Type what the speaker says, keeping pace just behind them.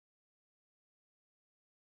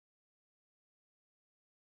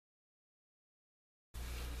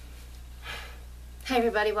Hi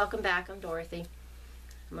everybody, welcome back. I'm Dorothy.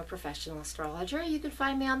 I'm a professional astrologer. You can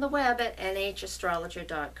find me on the web at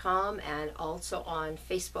nhastrologer.com and also on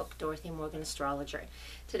Facebook, Dorothy Morgan Astrologer.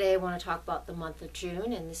 Today I want to talk about the month of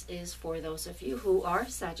June, and this is for those of you who are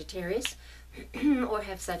Sagittarius or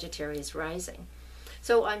have Sagittarius rising.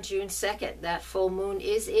 So on June 2nd, that full moon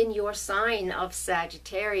is in your sign of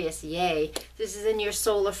Sagittarius. Yay. This is in your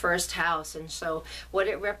solar first house. And so what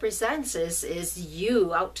it represents is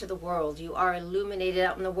you out to the world. You are illuminated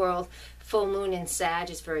out in the world. Full moon in Sag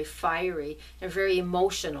is very fiery and very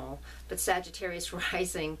emotional. But Sagittarius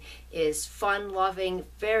rising is fun-loving,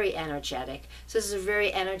 very energetic. So this is a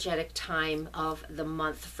very energetic time of the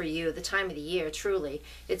month for you, the time of the year, truly.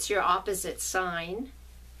 It's your opposite sign.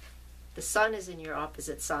 The sun is in your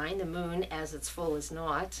opposite sign. The moon, as it's full, is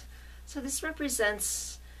not. So this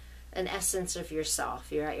represents an essence of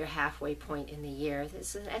yourself. You're at your halfway point in the year.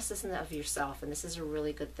 This is an essence of yourself, and this is a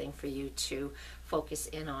really good thing for you to focus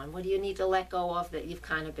in on. What do you need to let go of that you've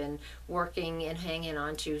kind of been working and hanging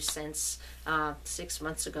on to since 6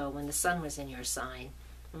 months ago when the sun was in your sign?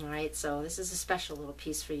 All right, so this is a special little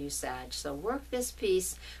piece for you, Sag. So work this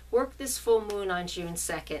piece, work this full moon on June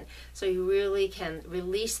 2nd, so you really can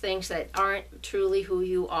release things that aren't truly who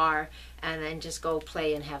you are, and then just go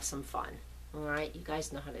play and have some fun. All right, you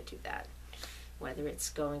guys know how to do that. Whether it's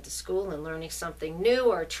going to school and learning something new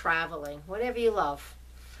or traveling, whatever you love.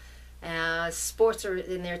 Sports are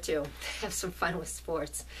in there too. Have some fun with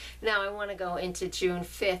sports. Now I want to go into June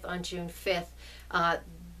 5th. On June 5th,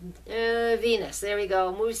 Venus, there we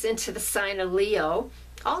go, moves into the sign of Leo,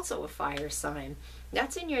 also a fire sign.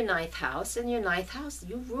 That's in your 9th house. In your 9th house,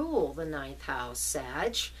 you rule the 9th house, Sag.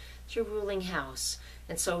 It's your ruling house.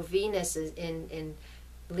 And so Venus is in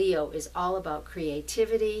Leo is all about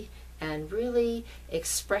creativity and really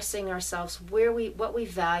expressing ourselves, what we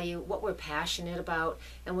value, what we're passionate about.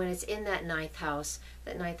 And when it's in that 9th house,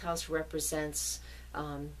 that 9th house represents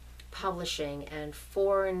publishing and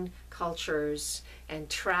foreign cultures and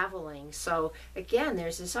traveling. So again,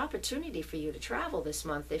 there's this opportunity for you to travel this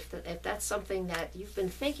month. If that's something that you've been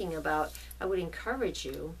thinking about, I would encourage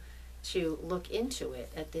you to look into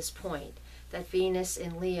it at this point. That Venus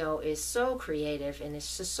in Leo is so creative and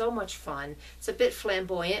it's just so much fun. It's a bit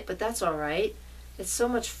flamboyant, but that's all right. It's so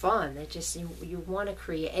much fun. It just you want to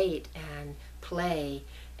create and play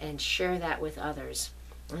and share that with others.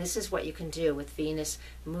 And this is what you can do with Venus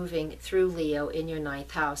moving through Leo in your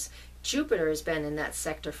 9th house. Jupiter has been in that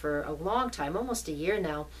sector for a long time, almost a year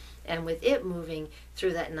now. And with it moving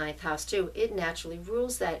through that 9th house too, it naturally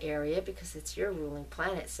rules that area because it's your ruling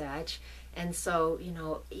planet, Sag. And so, you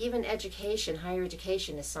know, even education, higher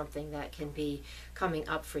education is something that can be coming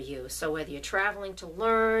up for you. So whether you're traveling to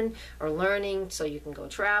learn or learning so you can go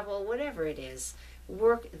travel, whatever it is,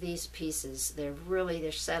 work these pieces.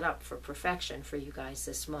 They're set up for perfection for you guys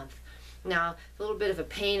this month. Now, a little bit of a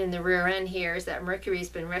pain in the rear end here is that Mercury's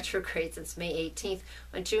been retrograde since May 18th.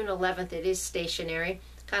 On June 11th, it is stationary.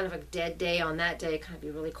 Kind of a dead day on that day. Kind of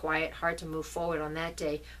be really quiet, hard to move forward on that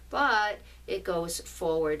day. But it goes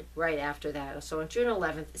forward right after that. So on June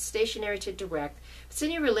 11th, it's stationary to direct. It's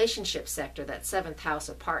in your relationship sector, that 7th house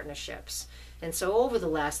of partnerships. And so over the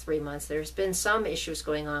last 3 months, there's been some issues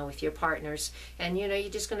going on with your partners. And, you know,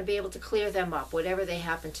 you're just going to be able to clear them up, whatever they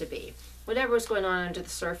happen to be. Whatever is going on under the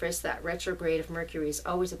surface, that retrograde of Mercury is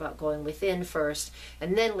always about going within first,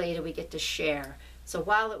 and then later we get to share. So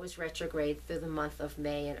while it was retrograde through the month of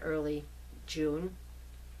May and early June,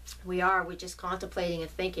 we're just contemplating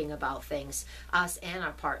and thinking about things, us and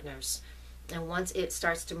our partners. And once it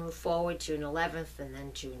starts to move forward, June 11th and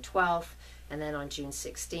then June 12th, and then on June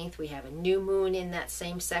 16th, we have a new moon in that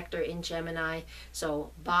same sector in Gemini.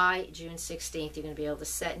 So by June 16th, you're going to be able to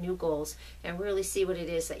set new goals and really see what it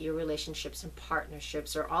is that your relationships and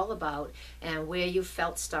partnerships are all about, and where you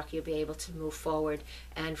felt stuck, you'll be able to move forward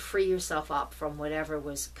and free yourself up from whatever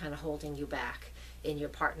was kind of holding you back in your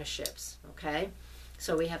partnerships, okay?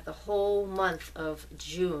 So we have the whole month of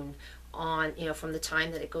June on, you know, from the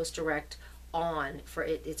time that it goes direct on for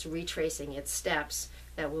it's retracing its steps,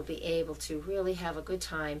 that we'll be able to really have a good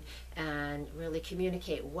time and really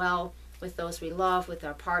communicate well with those we love, with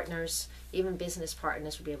our partners, even business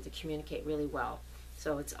partners. We'll be able to communicate really well.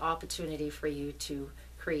 So it's an opportunity for you to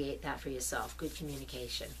create that for yourself, good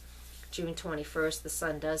communication. June 21st, the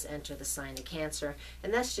sun does enter the sign of Cancer,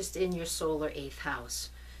 and that's just in your solar 8th house.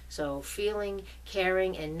 So feeling,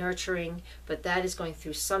 caring, and nurturing, but that is going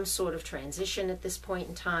through some sort of transition at this point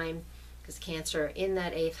in time, because Cancer in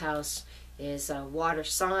that 8th house is a water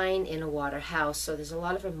sign in a water house, so there's a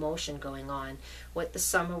lot of emotion going on. What the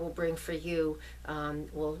summer will bring for you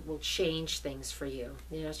will change things for you.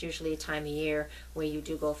 You know, it's usually a time of year where you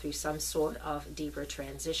do go through some sort of deeper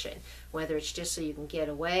transition, whether it's just so you can get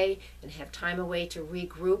away and have time away to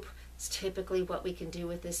regroup. It's typically what we can do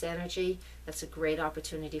with this energy. That's a great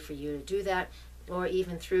opportunity for you to do that, or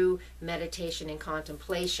even through meditation and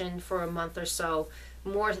contemplation for a month or so,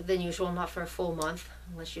 more than usual, not for a full month,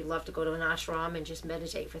 unless you'd love to go to an ashram and just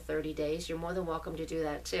meditate for 30 days. You're more than welcome to do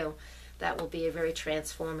that too. That will be a very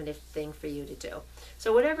transformative thing for you to do.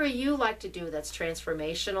 So whatever you like to do that's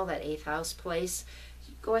transformational, that 8th house place,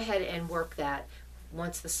 go ahead and work that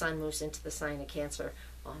once the sun moves into the sign of Cancer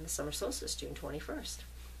on the summer solstice, June 21st.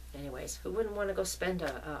 Anyways, who wouldn't want to go spend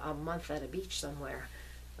a month at a beach somewhere?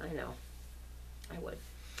 I know. I would.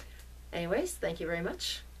 Anyways, thank you very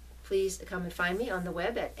much. Please come and find me on the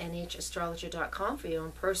web at nhastrologer.com for your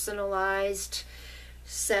own personalized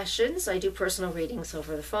sessions. I do personal readings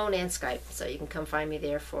over the phone and Skype, so you can come find me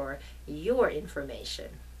there for your information.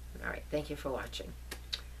 All right, thank you for watching.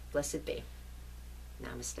 Blessed be.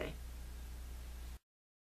 Namaste.